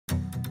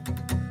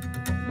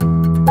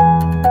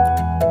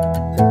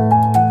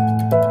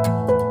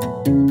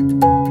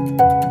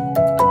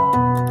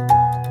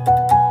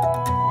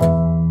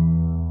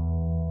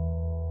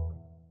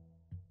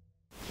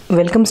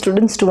welcome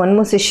students to one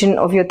more session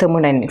of your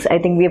thermodynamics. I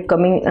think we are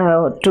coming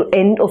to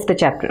end of the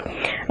chapter.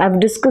 I've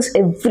discussed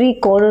every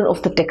corner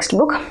of the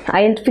textbook.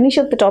 I'll finish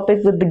up the topic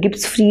with the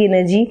Gibbs free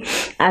energy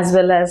as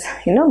well as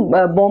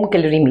bomb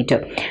calorimeter.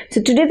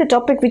 So today the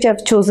topic which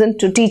I've chosen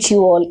to teach you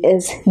all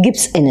is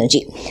Gibbs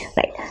energy.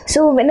 Right.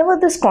 So whenever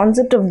this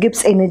concept of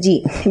Gibbs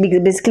energy,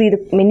 because basically the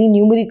many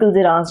numericals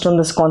are asked on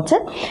this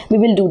concept, we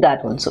will do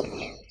that also.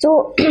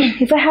 So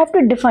if I have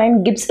to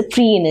define Gibbs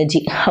free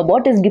energy,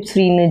 what is Gibbs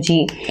free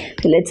energy?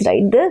 So let's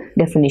write the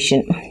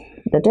definition.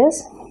 That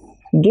is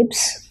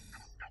Gibbs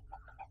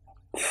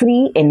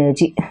free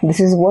energy. This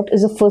is what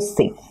is the first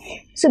thing.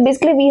 So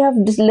basically we have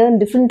learned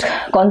different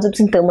concepts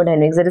in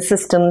thermodynamics, that is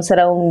system,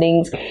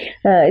 surroundings,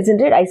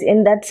 isn't it?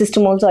 In that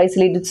system also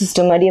isolated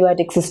system,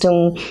 adiabatic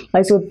system,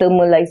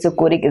 isothermal,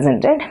 isochoric,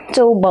 isn't it?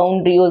 So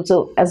boundary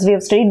also, as we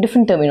have studied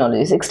different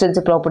terminologies,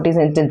 extensive properties,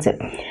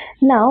 intensive.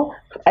 Now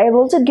I have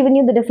also given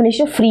you the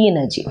definition of free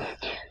energy.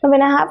 Now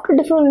when I have to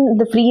define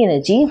the free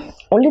energy,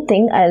 only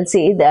thing I'll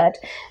say that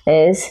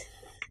is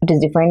it is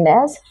defined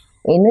as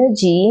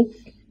energy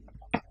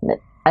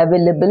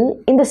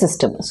available in the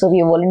system. So we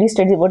have already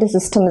studied what a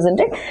system, isn't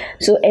it?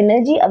 So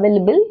energy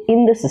available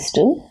in the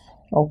system.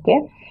 Okay.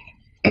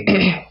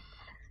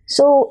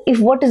 So if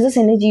what is this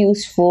energy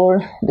used for?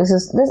 This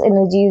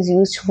energy is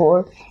used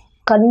for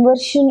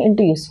conversion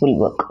into useful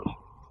work.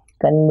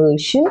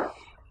 Conversion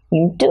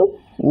into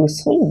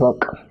useful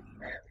work.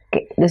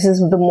 Okay, this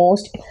is the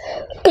most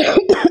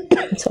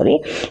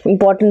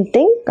important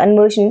thing,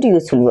 conversion into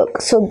useful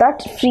work. So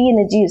that free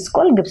energy is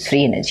called Gibbs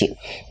free energy.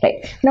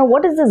 Right. Now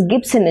what is this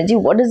Gibbs energy?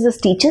 What does this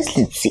teach us?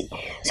 Let's see.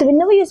 So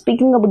whenever you're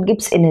speaking about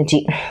Gibbs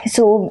energy,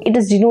 so it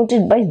is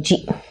denoted by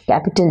G,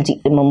 capital G,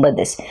 remember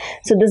this.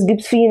 So this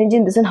Gibbs free energy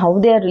and this and how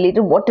they are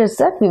related, what is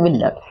that we will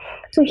learn.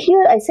 So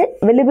here I said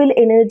available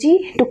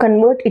energy to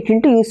convert it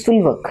into useful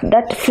work.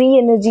 That free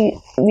energy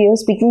we are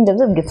speaking in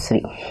terms of Gibbs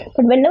free.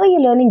 But whenever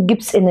you're learning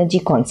Gibbs energy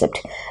concept,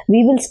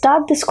 we will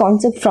start this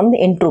concept from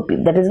the entropy.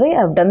 That is why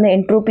I've done the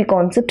entropy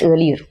concept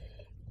earlier.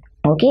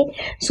 Okay.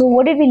 So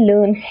what did we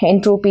learn?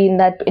 Entropy, in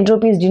that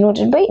entropy is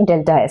denoted by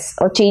delta S,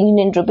 or change in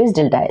entropy is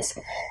delta S.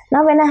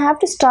 Now when I have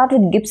to start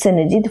with Gibbs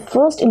energy, the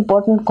first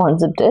important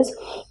concept is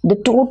the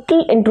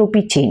total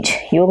entropy change.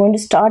 You're going to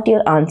start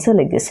your answer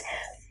like this.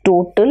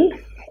 Total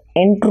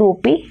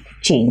entropy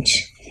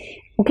change.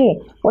 Okay,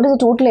 what is the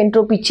total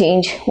entropy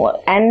change?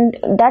 And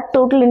that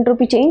total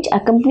entropy change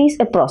accompanies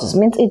a process,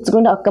 means it's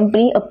going to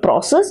accompany a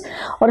process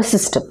or a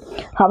system.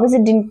 How is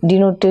it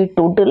denoted?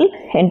 Total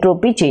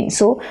entropy change.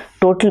 So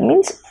total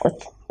means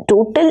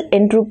total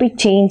entropy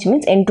change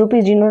means entropy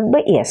is denoted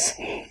by S.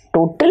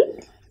 Total,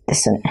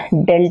 listen,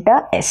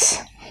 delta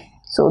S.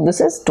 So this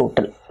is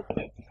total.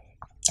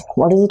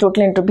 What is the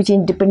total entropy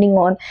change depending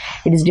on?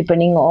 It is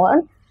depending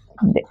on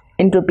the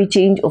entropy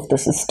change of the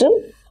system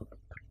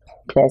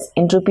plus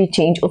entropy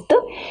change of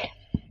the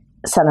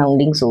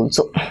surroundings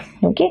also.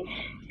 Okay,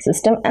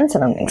 system and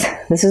surroundings.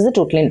 This is the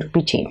total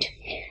entropy change.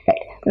 Right.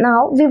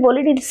 Now we've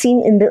already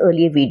seen in the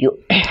earlier video.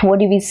 What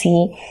did we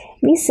see?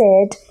 We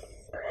said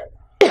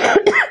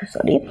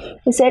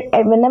we said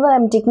whenever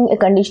I'm taking a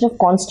condition of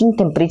constant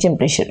temperature and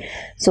pressure,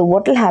 so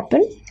what will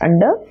happen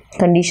under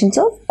conditions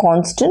of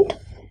constant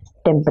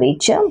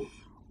temperature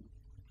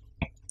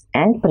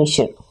and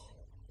pressure?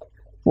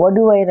 What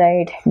do I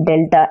write?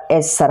 Delta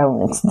S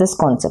surroundings. This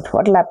concept.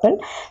 What will happen?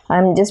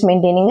 I'm just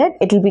maintaining it.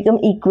 It will become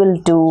equal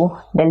to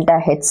delta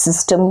H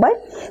system by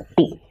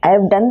T. I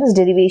have done this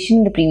derivation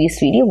in the previous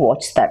video.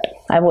 Watch that.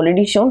 I've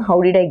already shown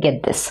how did I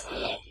get this.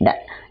 That.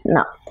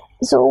 Now,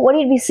 so what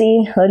did we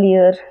say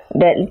earlier?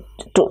 The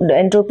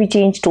entropy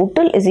change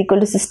total is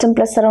equal to system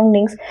plus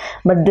surroundings.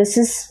 But this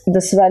is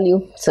this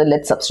value. So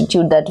let's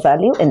substitute that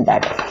value in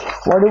that.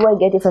 What do I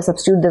get if I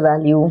substitute the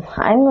value?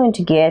 I'm going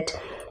to get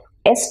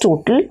S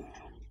total.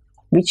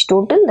 Which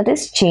total? That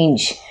is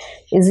change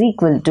is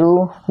equal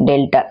to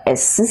delta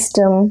S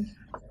system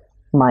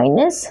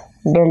minus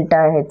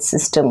delta H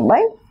system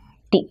by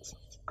T.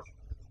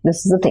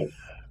 This is the thing.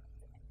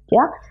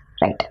 Yeah,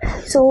 right.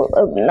 So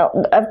now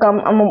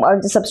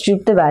I'll just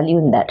substitute the value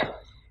in that.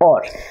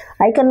 Or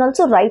I can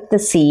also write the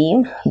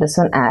same, this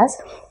one as,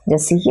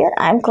 just see here,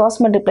 I am cross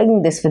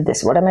multiplying this with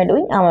this. What am I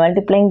doing? I am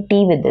multiplying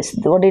T with this.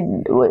 What it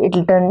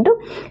will turn into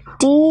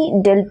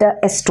T delta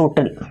S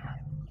total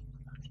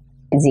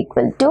is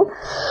equal to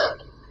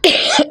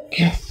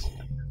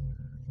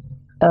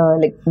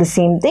like the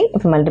same thing.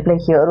 If I multiply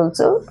here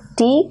also,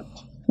 T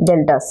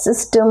delta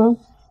system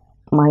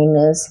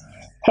minus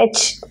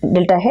H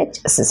delta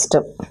H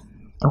system.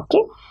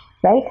 Okay,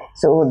 right?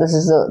 So this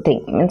is the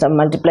thing, means I'm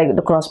multiplying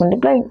the cross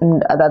multiply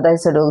and the other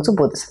side also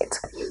both sides.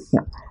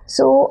 Now,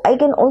 so I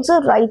can also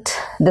write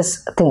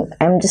this thing.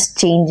 I'm just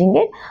changing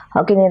it.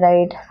 How can I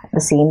write the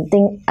same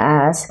thing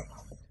as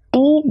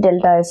T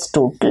delta S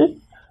total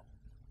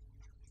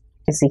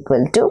is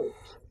equal to,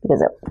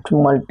 because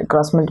I'm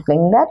cross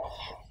multiplying that,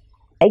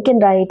 I can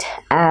write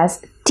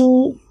as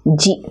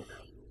TG.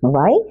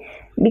 Why?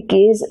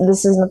 Because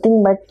this is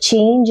nothing but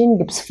change in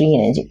Gibbs free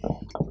energy.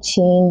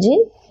 Change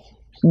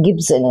in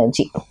Gibbs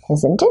energy,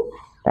 isn't it?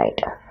 Right.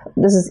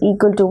 This is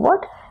equal to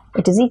what?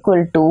 it is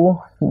equal to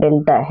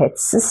delta H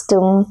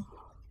system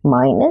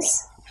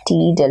minus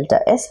T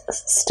delta S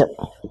system.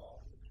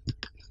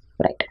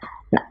 Right.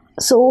 Now,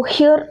 so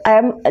here I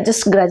am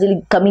just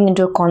gradually coming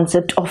into a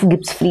concept of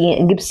Gibbs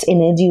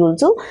energy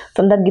also.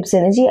 From that Gibbs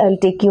energy, I will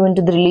take you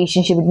into the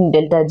relationship between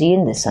delta G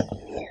and this one.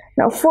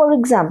 Now, for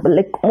example,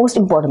 like most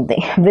important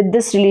thing with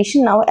this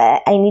relation, now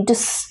I need to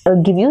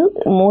give you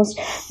most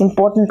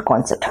important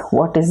concept.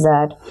 What is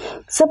that?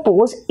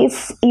 Suppose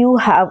if you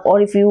have, or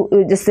if you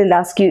just will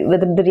ask you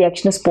whether the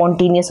reaction is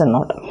spontaneous or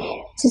not.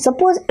 So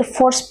suppose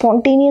for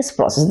spontaneous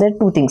process, there are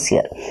two things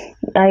here.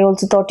 I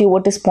also taught you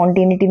what is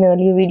spontaneity in the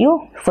earlier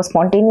video. For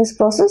spontaneous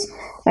process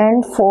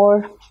and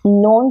for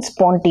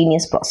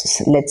non-spontaneous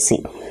process. Let's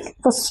see.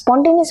 For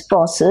spontaneous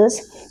process,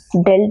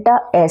 delta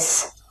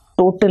S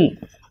total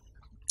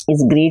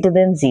is greater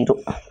than 0,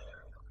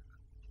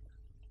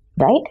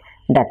 right?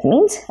 That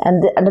means,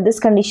 and under this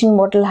condition,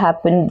 what will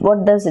happen?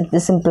 What does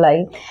this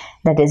imply?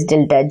 That is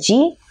delta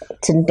G,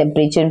 its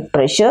temperature and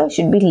pressure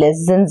should be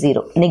less than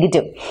 0,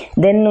 negative.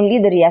 Then only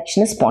the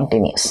reaction is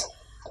spontaneous.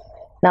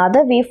 Now,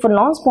 other way, for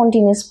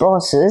non-spontaneous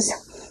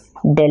process,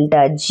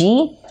 delta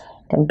G,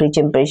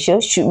 temperature and pressure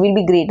will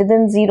be greater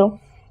than 0.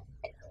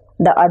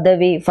 The other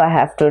way, if I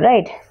have to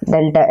write,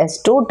 delta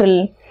S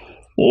total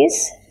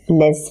is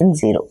less than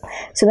 0.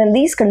 So when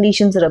these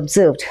conditions are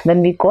observed,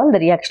 then we call the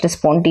reaction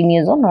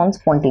spontaneous or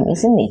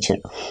non-spontaneous in nature.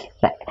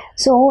 Right.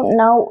 So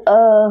now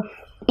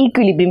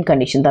equilibrium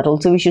condition, that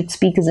also we should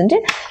speak, isn't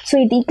it?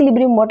 So at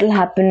equilibrium, what will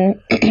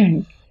happen?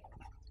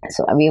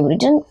 So we have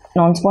written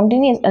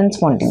non-spontaneous and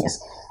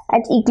spontaneous.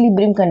 At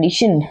equilibrium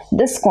condition,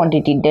 this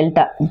quantity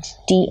delta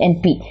T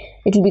and P,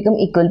 it will become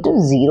equal to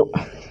 0.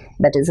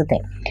 That is the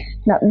thing.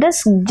 Now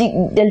this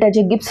delta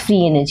G Gibbs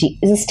free energy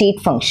is a state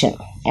function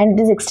and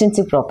it is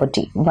extensive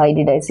property. Why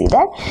did I say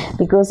that?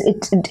 Because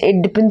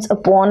it depends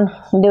upon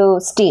the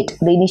state,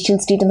 the initial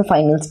state and the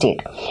final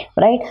state,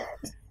 right?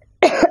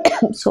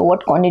 So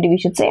what quantity we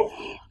should say?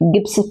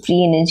 Gibbs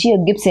free energy,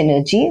 or Gibbs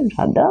energy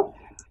rather,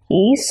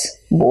 is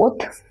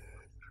both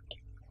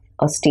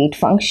a state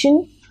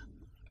function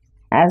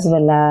as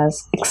well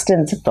as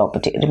extensive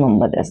property.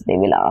 Remember this, they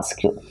will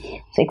ask you.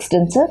 So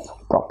extensive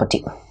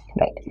property,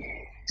 right?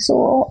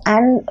 So,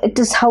 and it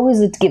is, how is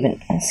it given?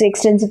 So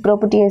extensive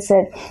property, I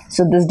said,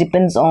 so this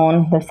depends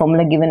on the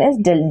formula given as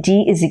del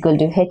G is equal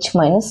to H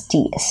minus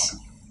Ts.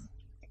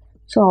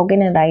 So how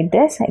can I write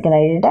this? I can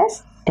write it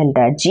as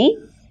delta G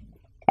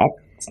at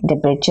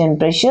temperature and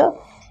pressure,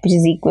 which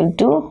is equal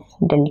to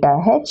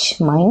delta H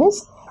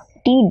minus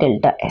T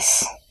delta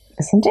S,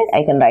 isn't it?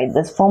 I can write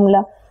this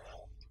formula.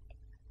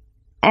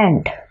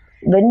 And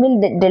when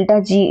will the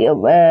delta G,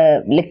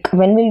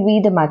 when will be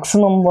the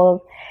maximum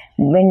work?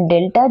 When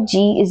delta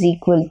G is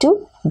equal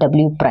to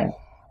W prime.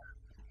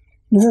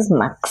 This is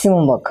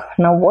maximum work.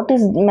 Now what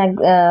is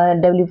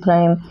W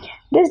prime?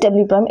 This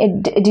W prime,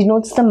 it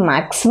denotes the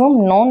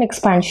maximum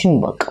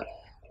non-expansion work.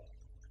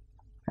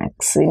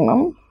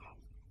 Maximum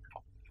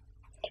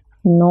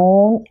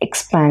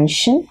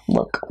non-expansion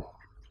work.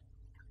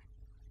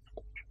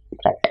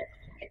 Right.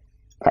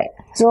 Fine.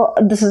 So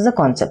this is the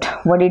concept.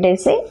 What did I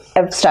say?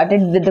 I've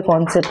started with the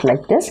concept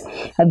like this.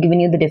 I've given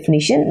you the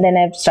definition. Then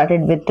I've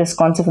started with this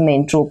concept in the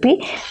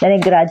entropy. Then I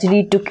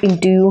gradually took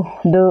into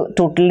the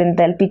total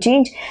enthalpy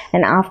change,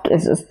 and after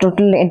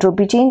total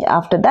entropy change.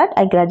 After that,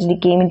 I gradually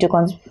came into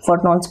for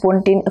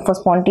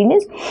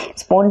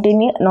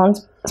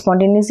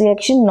spontaneous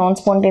reaction,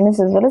 non-spontaneous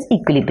as well as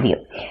equilibrium.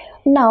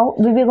 Now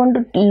we were going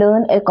to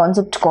learn a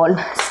concept called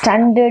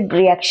standard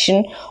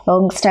reaction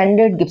or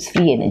standard Gibbs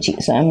free energy.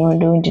 So I'm going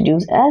to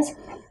introduce as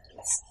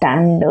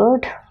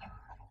standard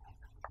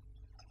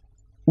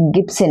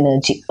Gibbs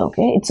energy.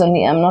 Okay, it's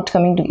only, I'm not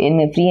coming to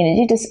free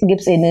energy, it is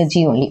Gibbs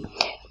energy only.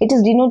 It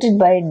is denoted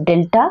by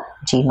delta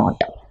G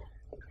naught.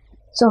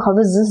 So how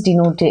is this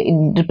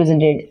denoted,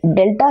 represented?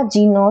 Delta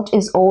G naught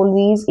is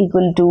always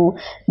equal to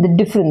the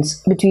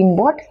difference between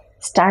what?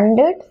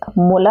 Standard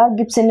molar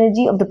Gibbs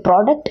energy of the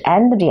product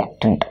and the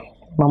reactant.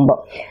 Remember.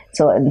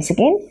 So once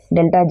again,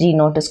 delta G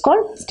naught is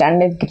called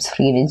standard Gibbs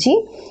free energy.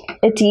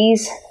 It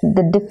is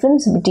the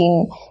difference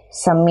between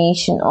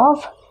summation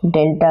of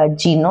delta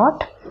G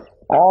naught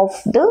of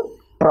the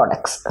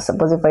products.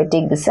 Suppose if I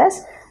take this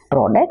as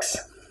products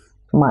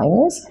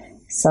minus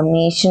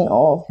summation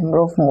of number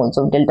of moles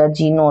of delta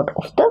G naught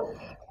of the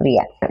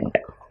reactant.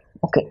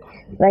 Okay,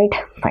 right?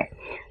 Fine.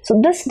 So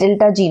this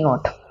delta G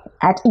naught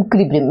at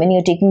equilibrium, when you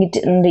are taking it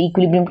in the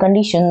equilibrium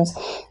conditions,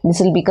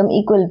 this will become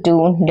equal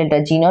to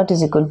delta G naught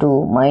is equal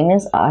to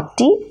minus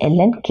RT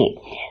ln K,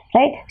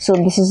 right? So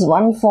this is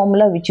one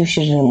formula which you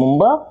should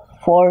remember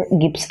for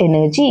Gibbs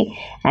energy,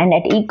 and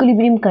at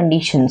equilibrium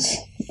conditions,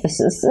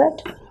 this is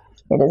it.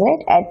 It is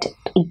right at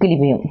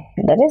equilibrium,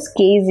 that is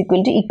K is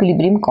equal to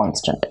equilibrium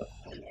constant.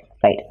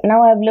 Right,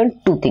 now I have learned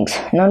two things.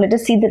 Now let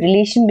us see the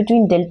relation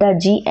between delta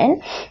G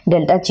and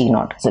delta G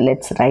naught. So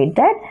let's write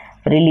that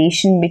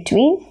relation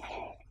between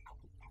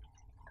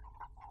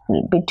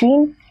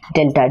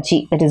delta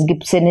G, that is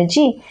Gibbs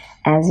energy,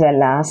 as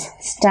well as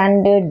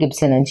standard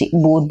Gibbs energy.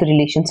 Both the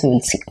relations we will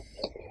see.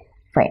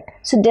 Fine.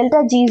 So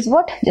delta G is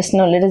what? Just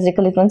now let us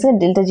recollect once again.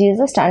 Delta G is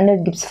the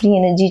standard Gibbs free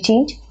energy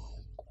change.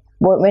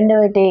 When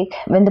do I take?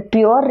 When the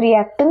pure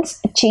reactants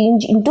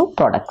change into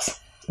products,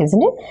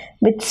 isn't it?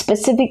 With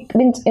specific,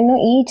 means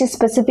each is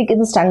specific in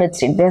the standard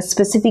state. They are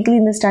specifically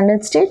in the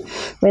standard state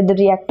where the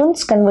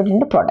reactants convert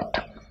into product.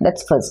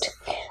 That's first.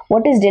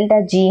 What is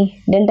delta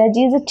G? Delta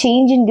G is a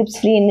change in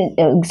Gibbs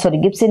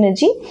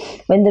energy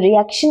when the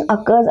reaction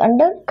occurs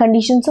under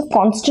conditions of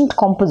constant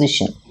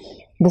composition.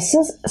 This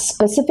is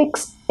specific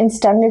in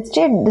standard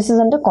state. This is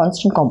under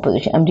constant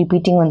composition. I'm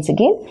repeating once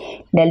again.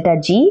 Delta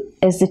G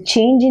is the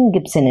change in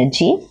Gibbs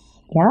energy,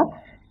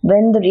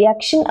 when the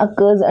reaction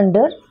occurs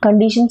under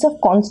conditions of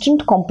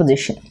constant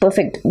composition.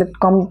 Perfect. The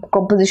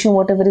composition,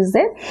 whatever is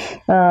there,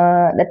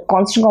 that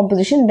constant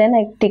composition, then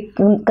I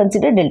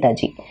consider delta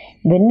G.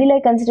 When will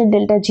I consider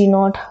delta G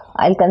naught?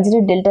 I'll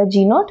consider delta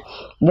G naught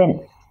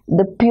when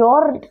the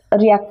pure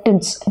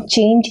reactants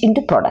change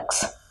into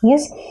products.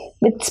 Yes,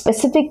 with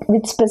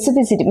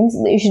specificity,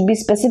 means they should be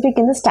specific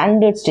in the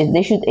standard state.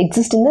 They should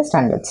exist in the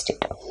standard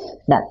state.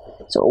 Done.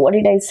 So what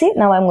did I say?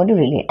 Now I'm going to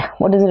relate.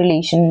 What is the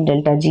relation?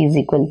 Delta G is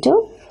equal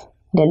to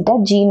delta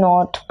G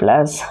naught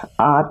plus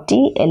RT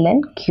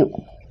ln Q.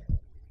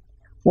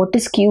 What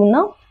is Q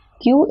now?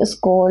 Q is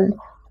called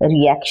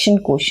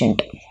reaction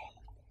quotient.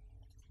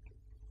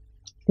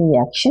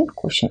 Reaction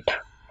quotient.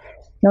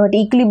 Now at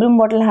equilibrium,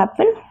 what will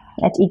happen?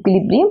 At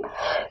equilibrium,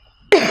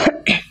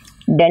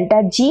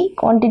 delta G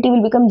quantity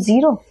will become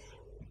 0.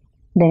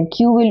 Then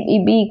Q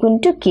will be equal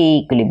to K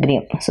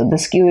equilibrium. So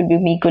this Q will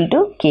be equal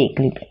to K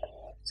equilibrium.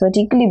 So at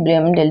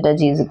equilibrium, delta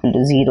G is equal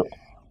to 0.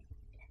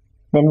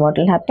 Then what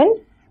will happen?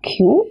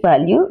 Q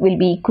value will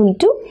be equal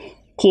to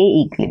K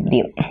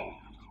equilibrium.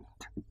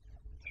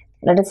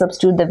 Let us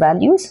substitute the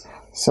values.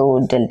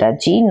 So delta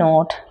G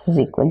naught is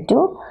equal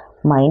to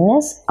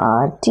minus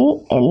RT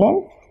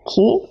ln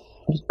K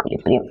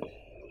equilibrium.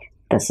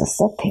 This is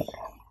the thing.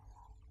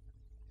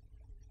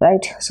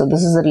 Right, so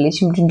this is the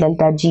relation between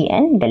delta G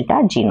and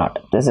delta G naught.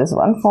 This is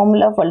one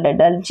formula for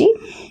delta G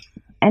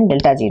and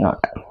delta G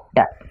naught.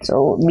 Done.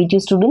 So meet you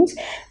students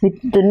with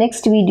the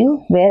next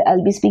video where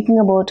I'll be speaking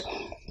about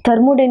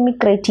thermodynamic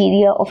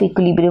criteria of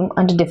equilibrium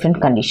under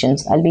different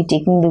conditions. I'll be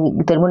taking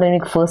the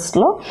thermodynamic first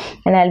law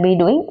and I'll be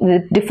doing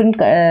with different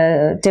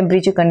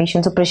temperature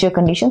conditions or pressure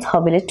conditions, how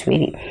will it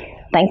vary.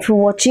 Thanks for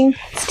watching.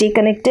 Stay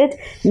connected.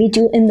 Meet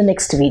you in the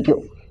next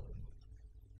video.